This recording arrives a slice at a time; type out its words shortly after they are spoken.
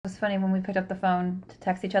It was funny when we picked up the phone to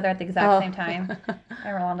text each other at the exact same time.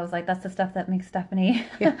 And Rolando was like, that's the stuff that makes Stephanie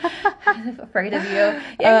afraid of you.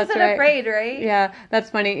 Yeah, you said right. Afraid, right? Yeah, that's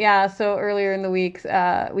funny. Yeah, so earlier in the week,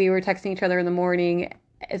 we were texting each other in the morning.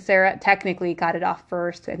 Sarah technically got it off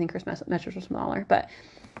first. I think her messages were smaller, but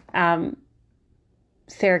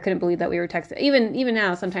Sarah couldn't believe that we were texting. Even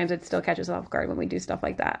now, sometimes it still catches us off guard when we do stuff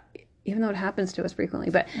like that, even though it happens to us frequently.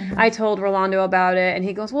 But I told Rolando about it, and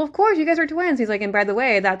he goes, well, of course, you guys are twins. He's like, and by the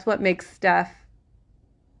way, that's what makes Steph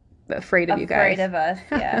afraid of you guys. Afraid of us,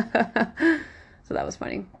 yeah. So that was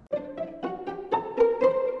funny.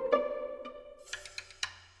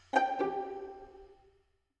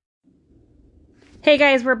 Hey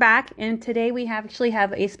guys, we're back, and today we actually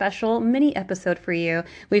have a special mini episode for you.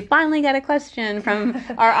 We finally got a question from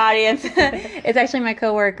our audience. It's actually my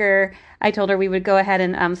coworker. I told her we would go ahead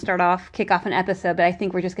and kick off an episode, but I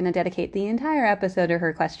think we're just going to dedicate the entire episode to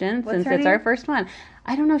her question since it's our first one.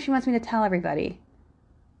 I don't know if she wants me to tell everybody.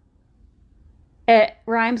 It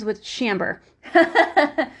rhymes with Chamber.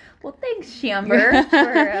 Well, thanks, Chamber,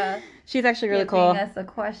 for she's actually really cool. Giving us a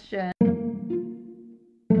question.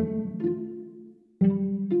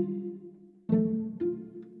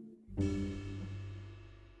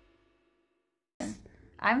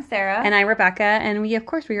 I'm Sarah. And I'm Rebecca, and we, of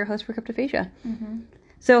course, we're your host for Cryptophagia.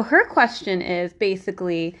 So her question is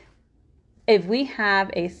basically, if we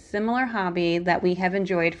have a similar hobby that we have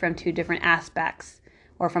enjoyed from two different aspects,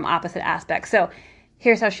 or from opposite aspects. So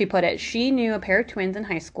here's how she put it. She knew a pair of twins in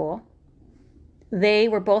high school. They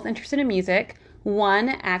were both interested in music. One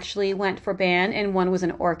actually went for band, and one was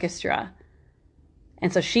an orchestra.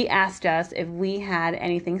 And so she asked us if we had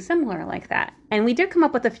anything similar like that. And we did come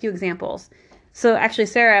up with a few examples. So actually,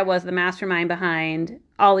 Sarah was the mastermind behind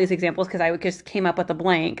all these examples because I just came up with a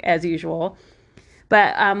blank as usual.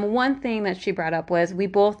 But one thing that she brought up was we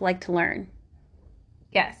both like to learn.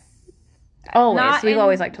 Yes. Always. We've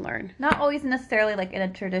always liked to learn. Not always necessarily like in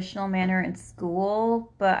a traditional manner in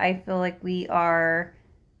school, but I feel like we are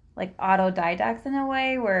like autodidacts in a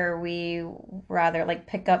way where we rather like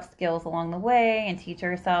pick up skills along the way and teach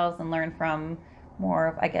ourselves and learn from more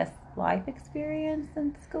of, I guess, life experience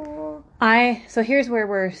in school. So here's where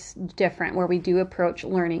we're different, where we do approach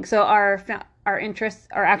learning. So our interests,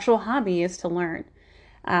 our actual hobby is to learn.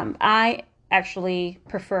 I actually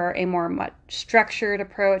prefer a much structured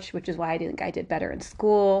approach, which is why I think I did better in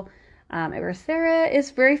school. Where Sarah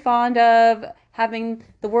is very fond of having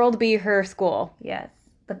the world be her school. Yes.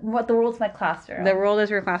 The world's my classroom. The world is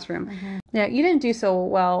your classroom. Yeah, you didn't do so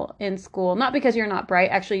well in school. Not because you're not bright.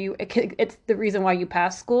 Actually, it's the reason why you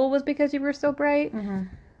passed school was because you were so bright.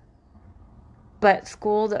 But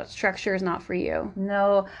school, the structure is not for you.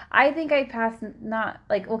 No, I think I passed not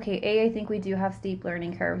like, okay, I think we do have steep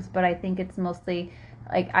learning curves, but I think it's mostly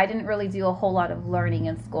like I didn't really do a whole lot of learning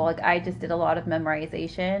in school. Like I just did a lot of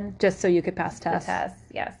memorization. Just so you could pass tests. The tests,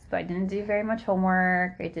 yes. But I didn't do very much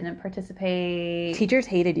homework. I didn't participate. Teachers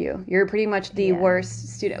hated you. You're pretty much the worst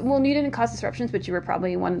student. Well, you didn't cause disruptions, but you were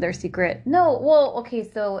probably one of their secret. No, well, okay,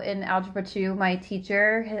 so in Algebra 2, my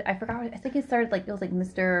teacher, I forgot, I think it started like, it was like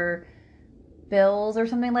Mr. Bills or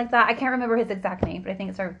something like that. I can't remember his exact name, but I think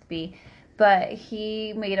it started with B. But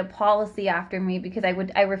he made a policy after me because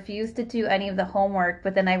I refused to do any of the homework,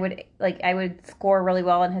 but then I would score really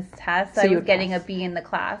well on his test. So I was getting a B in the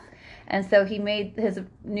class. And so he made his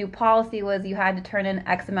new policy was you had to turn in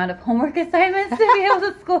X amount of homework assignments to be able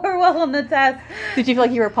to score well on the test. Did you feel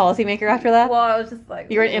like you were a policymaker after that? Well, I was just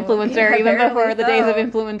like... You were an influencer even before the days of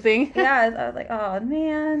influencing. Yeah, I was like, oh,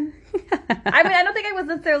 man. I mean, I don't think I was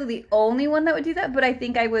necessarily the only one that would do that, but I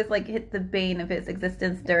think I was like hit the bane of his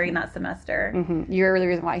existence during that semester. You were the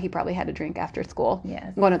reason why he probably had to drink after school.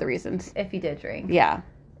 Yes. One of the reasons. If he did drink. Yeah.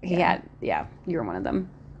 You were one of them.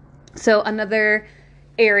 So another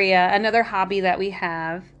hobby that we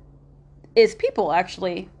have is people,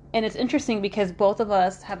 actually. And it's interesting because both of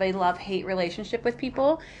us have a love-hate relationship with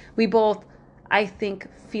people. We both, I think,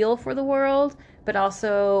 feel for the world, but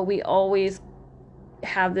also we always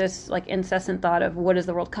have this like incessant thought of what is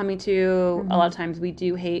the world coming to. A lot of times we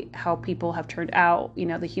do hate how people have turned out,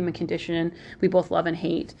 the human condition. We both love and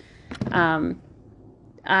hate.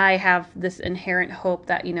 I have this inherent hope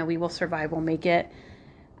that, we will survive, we'll make it.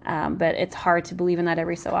 But it's hard to believe in that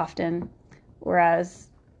every so often. Whereas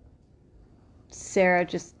Sarah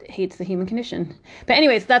just hates the human condition. But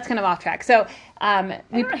anyways, that's kind of off track. So I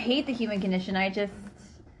don't hate the human condition. I just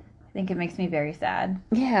think it makes me very sad.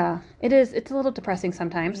 Yeah, it is. It's a little depressing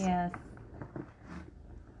sometimes. Yes.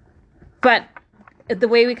 But the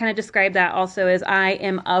way we kind of describe that also is I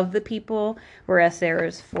am of the people, whereas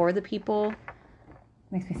Sarah's for the people.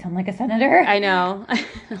 Makes me sound like a senator. I know.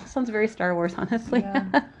 Sounds very Star Wars, honestly.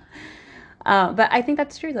 Yeah. But I think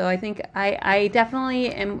that's true, though. I think I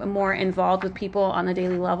definitely am more involved with people on a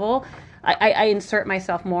daily level. I insert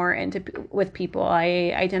myself more with people.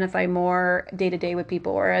 I identify more day to day with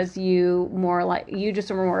people, whereas you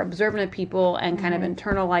just are more observant of people and kind of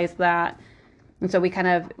internalize that. And so we kind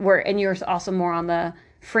of and you're also more on the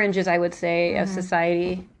fringes, I would say, of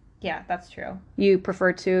society. Yeah, that's true. You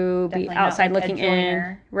prefer to Definitely be outside not, like, looking a in,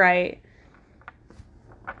 joiner. right?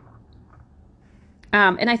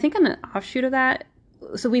 And I think on an offshoot of that,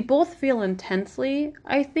 so we both feel intensely,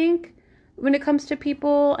 I think, when it comes to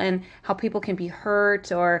people and how people can be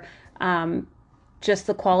hurt or just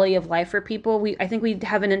the quality of life for people. I think we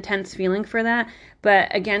have an intense feeling for that.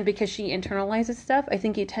 But again, because she internalizes stuff, I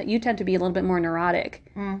think you tend to be a little bit more neurotic.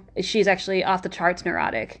 She's actually off the charts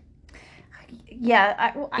neurotic.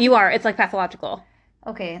 Yeah. You are. It's like pathological.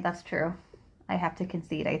 Okay, that's true. I have to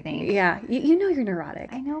concede, I think. Yeah. You know you're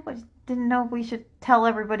neurotic. I know, but didn't know we should tell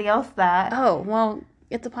everybody else that. Oh, well,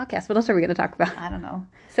 it's a podcast. What else are we going to talk about? I don't know.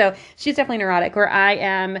 So she's definitely neurotic, where I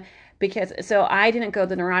am, so I didn't go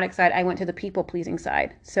the neurotic side. I went to the people-pleasing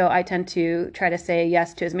side. So I tend to try to say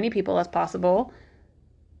yes to as many people as possible.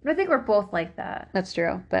 But I think we're both like that. That's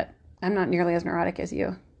true, but I'm not nearly as neurotic as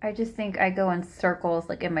you. I just think I go in circles,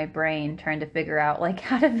 like, in my brain trying to figure out, like,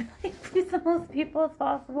 how to, like, please the most people as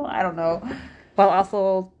possible. I don't know. While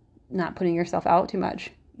also not putting yourself out too much.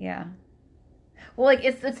 Yeah. Well, like,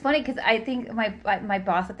 it's funny because I think my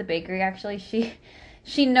boss at the bakery, actually,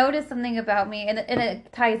 she noticed something about me, and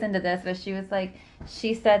it ties into this, but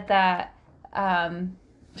she said that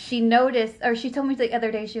she noticed, or she told me the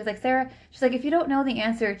other day, she was like, Sarah, she's like, if you don't know the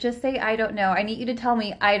answer, just say, I don't know. I need you to tell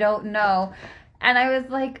me, I don't know. And I was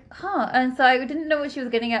like, huh. And so I didn't know what she was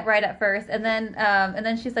getting at right at first. And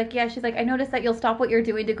then she's like, I noticed that you'll stop what you're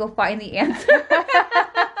doing to go find the answer.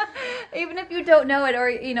 Even if you don't know it, or,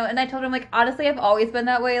 and I told him, like, honestly, I've always been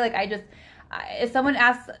that way. Like, if someone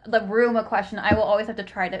asks the room a question, I will always have to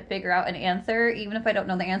try to figure out an answer. Even if I don't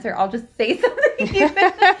know the answer, I'll just say something, even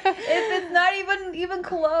if it's not even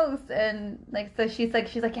close. And, like, so she's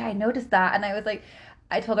like, yeah, I noticed that. And I was like,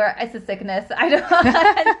 I told her it's a sickness. I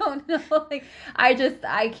don't know. Like, I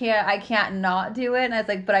can't not do it. And I was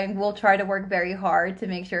like, but I will try to work very hard to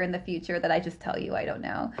make sure in the future that I just tell you I don't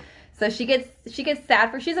know. So she gets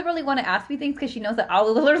sad she doesn't really want to ask me things because she knows that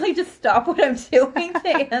I'll literally just stop what I'm doing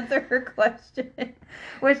to answer her question,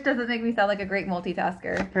 which doesn't make me sound like a great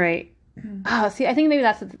multitasker. Right. Oh, see, I think maybe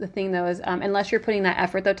that's the thing, though, is unless you're putting that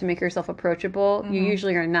effort, though, to make yourself approachable, you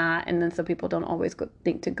usually are not, and then so people don't always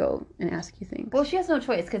think to go and ask you things. Well, she has no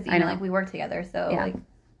choice because, you know, like, we work together, so, yeah. like...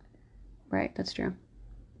 Right, that's true.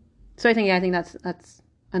 So I think that's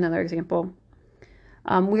another example.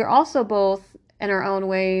 We're also both, in our own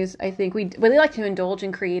ways, I think, we really like to indulge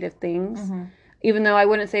in creative things. Even though I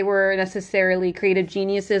wouldn't say we're necessarily creative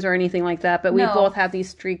geniuses or anything like that, but we both have these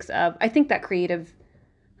streaks of, I think that creative...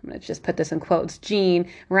 I'm going to just put this in quotes, gene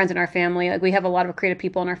runs in our family. Like, we have a lot of creative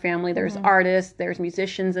people in our family. There's artists, there's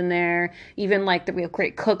musicians in there. Even, like, we have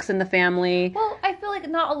great cooks in the family. Well, I feel like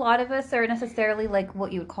not a lot of us are necessarily, like,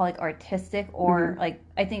 what you would call, like, artistic or, like,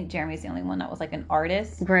 I think Jeremy's the only one that was, like, an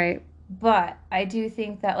artist. Right. But I do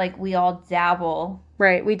think that, like, we all dabble.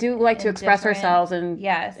 Right. We do like to express ourselves in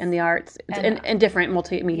the arts, in different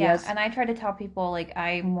multimedias. Yeah, and I try to tell people, like,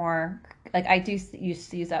 I do use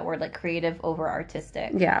to use that word, like, creative over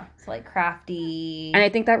artistic. Yeah. So, like, crafty. And I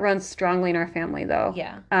think that runs strongly in our family, though.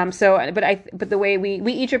 Yeah. But the way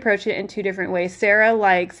we each approach it in two different ways. Sarah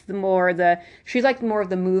likes more of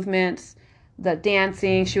the movements, the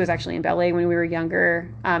dancing. She was actually in ballet when we were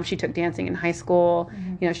younger. She took dancing in high school.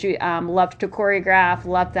 You know, she loved to choreograph,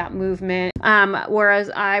 loved that movement. Whereas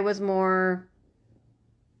I was more...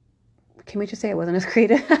 Can we just say I wasn't as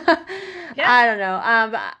creative? Yeah. I don't know.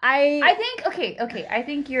 I think I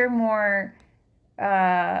think you're more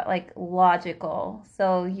like logical.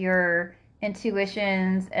 So your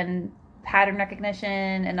intuitions and pattern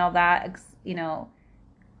recognition and all that, you know,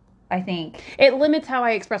 I think it limits how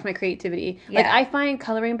I express my creativity. Yeah. Like, I find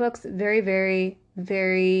coloring books very, very,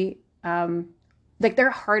 very like, they're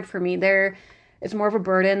hard for me. It's more of a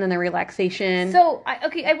burden than a relaxation. So,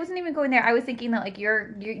 I wasn't even going there. I was thinking that, like,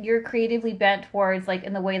 you're creatively bent towards, like,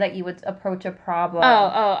 in the way that you would approach a problem.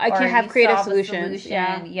 I can have creative solutions.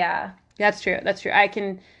 Yeah. That's true. I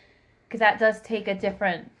can... Because that does take a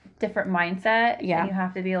different mindset. Yeah. And you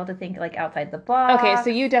have to be able to think, like, outside the box. Okay, so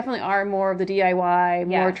you definitely are more of the DIY,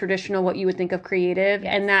 more traditional, what you would think of creative.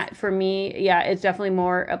 Yes. And that, for me, it's definitely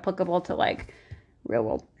more applicable to, like, real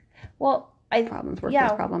world. Well... problems,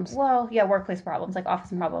 workplace problems. Well, yeah, workplace problems, like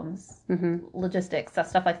office problems, logistics,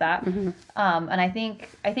 stuff like that. And I think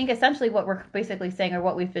essentially what we're basically saying, or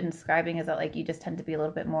what we've been describing, is that like you just tend to be a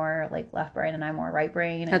little bit more like left brain, and I'm more right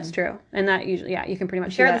brain. That's true, and that usually, you can pretty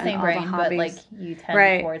much share the same brain, but like you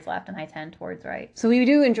tend towards left, and I tend towards right. So we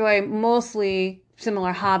do enjoy mostly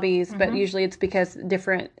similar hobbies, but usually it's because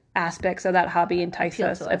different aspects of that hobby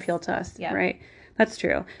appeal to us, right? That's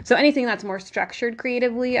true. So anything that's more structured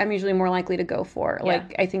creatively, I'm usually more likely to go for. Yeah.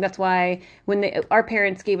 Like, I think that's why when our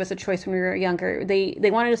parents gave us a choice when we were younger, they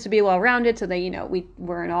wanted us to be well-rounded, so they, we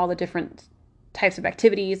were in all the different types of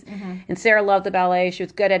activities. And Sarah loved the ballet. She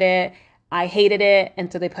was good at it. I hated it, and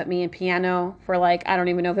so they put me in piano for like, I don't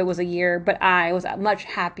even know if it was a year, but I was much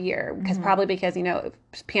happier because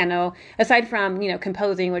piano, aside from,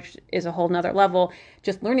 composing, which is a whole nother level,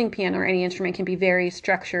 just learning piano or any instrument can be very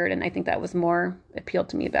structured, and I think that was more appealed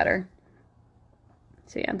to me better.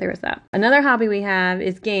 So yeah, there was that. Another hobby we have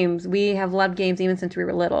is games. We have loved games even since we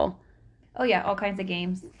were little. Oh yeah, all kinds of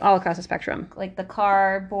games. All across the spectrum. Like the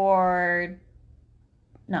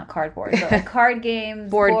not cardboard, but like card games,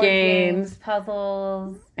 board games,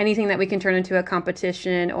 puzzles. Anything that we can turn into a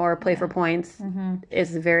competition or play for points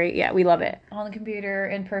is we love it. On the computer,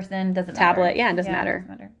 in person, doesn't Tablet, matter. It doesn't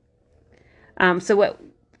matter. So what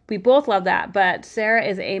we both love that, but Sarah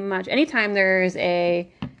is anytime there's a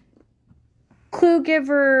clue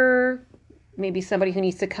giver, maybe somebody who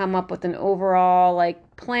needs to come up with an overall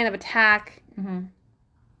like plan of attack,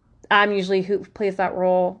 I'm usually who plays that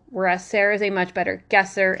role, whereas Sarah's a much better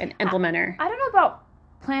guesser and implementer. I don't know about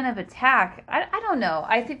plan of attack. I don't know.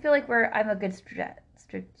 I feel like I'm a good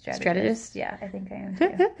strategist. Yeah, I think I am too.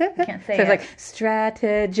 I can't say so it's like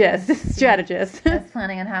strategist. I was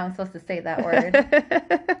planning on how I'm supposed to say that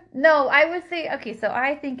word. No, I would say, okay, so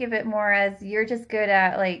I think of it more as you're just good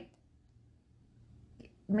at like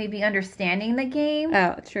maybe understanding the game.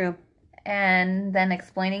 Oh, true. And then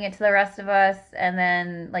explaining it to the rest of us, and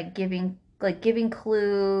then like giving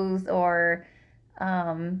clues or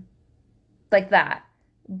like that.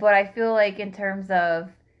 But I feel like in terms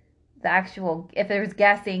of the actual, if there's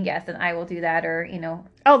guessing, yes, then I will do that, or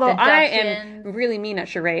although I am really mean at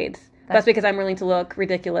charades. That's because I'm willing to look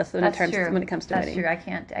ridiculous when it comes to winning. That's true.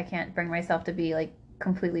 I can't bring myself to be like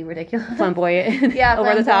completely ridiculous, flamboyant,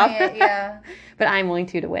 over the top. Yeah, but I'm willing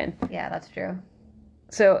to win. Yeah, that's true.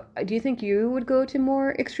 So, do you think you would go to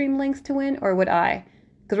more extreme lengths to win, or would I?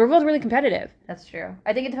 Because we're both really competitive. That's true.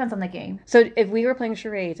 I think it depends on the game. So, if we were playing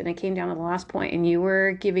charades and it came down to the last point, and you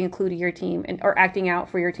were giving a clue to your team, or acting out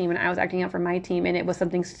for your team, and I was acting out for my team, and it was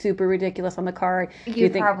something super ridiculous on the card,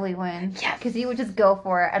 you'd probably win. Yeah, because you would just go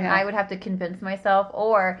for it, and I would have to convince myself,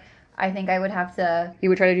 or I think I would have to. You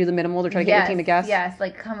would try to do the minimal to try to get your team to guess. Yes,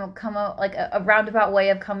 like come up like a roundabout way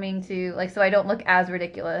of coming to so I don't look as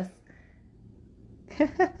ridiculous.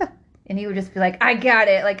 And he would just be like, I got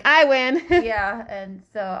it. Like, I win. Yeah. And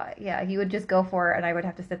so, he would just go for it, and I would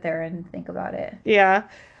have to sit there and think about it. Yeah.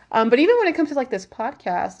 But even when it comes to like this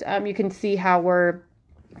podcast, you can see how we're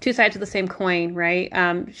two sides of the same coin, right?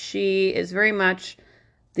 She is very much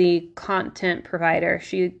the content provider.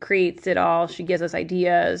 She creates it all. She gives us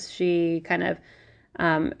ideas. She kind of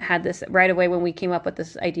had this right away when we came up with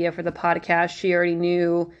this idea for the podcast. She already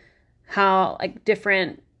knew how like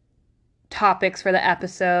different topics for the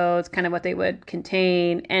episodes, kind of what they would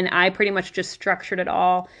contain, and I pretty much just structured it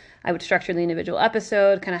all. I would structure the individual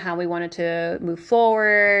episode, kind of how we wanted to move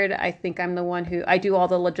forward. I think I'm the one who I do all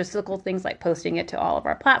the logistical things like posting it to all of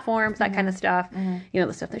our platforms, that kind of stuff.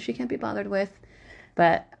 The stuff that she can't be bothered with.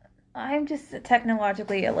 But I'm just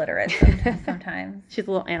technologically illiterate sometimes. She's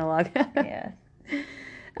a little analog. Yeah.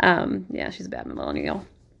 She's a bad millennial.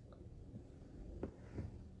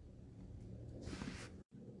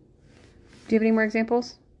 Do you have any more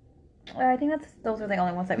examples? I think those are the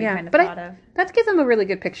only ones that we kind of thought of. That gives them a really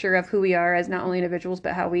good picture of who we are as not only individuals,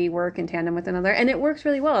 but how we work in tandem with another. And it works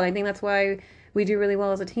really well. And I think that's why we do really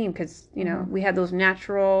well as a team, because, we have those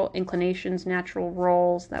natural inclinations, natural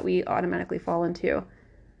roles that we automatically fall into.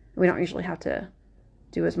 We don't usually have to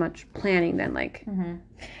do as much planning then, like.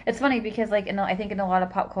 It's funny because, like, I think in a lot of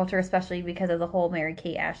pop culture, especially because of the whole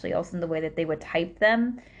Mary-Kate, Ashley Olsen, the way that they would type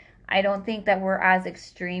them, I don't think that we're as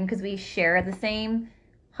extreme because we share the same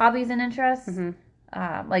hobbies and interests.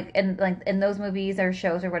 Like in those movies or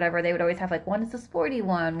shows or whatever, they would always have like one is the sporty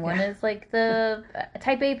one is like the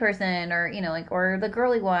type A person, or or the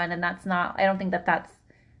girly one, and that's not. I don't think that that's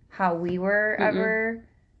how we were ever.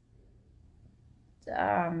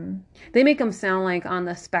 They make them sound like on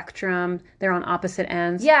the spectrum they're on opposite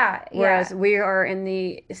ends. Whereas we are on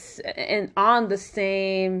the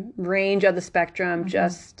same range of the spectrum,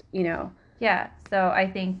 just Yeah, so I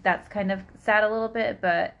think that's kind of sad a little bit,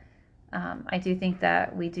 but I do think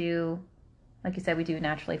that we do, like you said, we do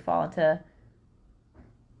naturally fall into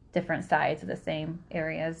different sides of the same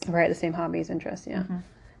areas. Right, the same hobbies, interests, yeah.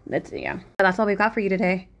 That's all we've got for you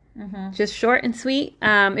today. Just short and sweet.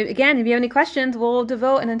 Again, if you have any questions, we'll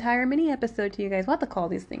devote an entire mini episode to you guys. We'll have to call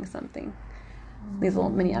these things something. These little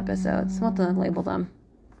mini episodes. We'll have to label them.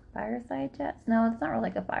 Fireside chats? No, it's not really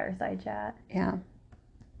like a fireside chat. Yeah.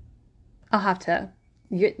 I'll have to.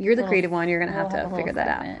 You're the creative one. You're going to have to figure that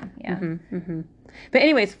out. Yeah. But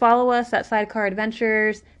anyways, follow us at Sidecar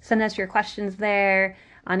Adventures. Send us your questions there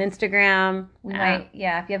on Instagram. We might,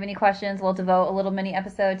 if you have any questions, we'll devote a little mini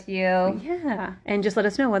episode to you. Yeah. And just let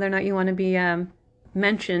us know whether or not you want to be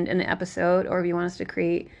mentioned in the episode, or if you want us to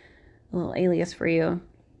create a little alias for you.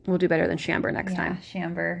 We'll do better than Shamber next time.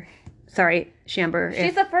 Shamber. Sorry, Shamber.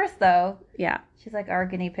 She's the first, though. Yeah. She's like our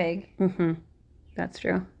guinea pig. That's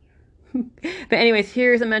true. But anyways,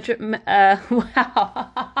 here's a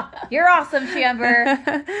wow. You're awesome,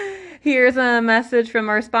 Shamber. Here's a message from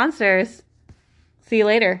our sponsors. See you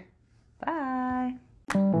later. Bye.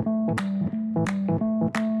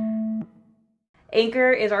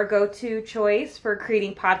 Anchor is our go-to choice for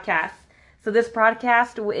creating podcasts. So this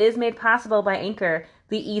podcast is made possible by Anchor,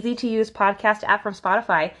 the easy-to-use podcast app from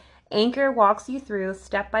Spotify. Anchor walks you through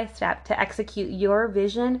step-by-step to execute your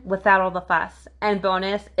vision without all the fuss. And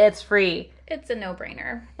bonus, it's free. It's a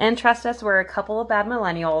no-brainer. And trust us, we're a couple of bad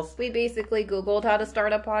millennials. We basically Googled how to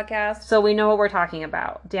start a podcast. So we know what we're talking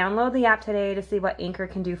about. Download the app today to see what Anchor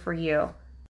can do for you.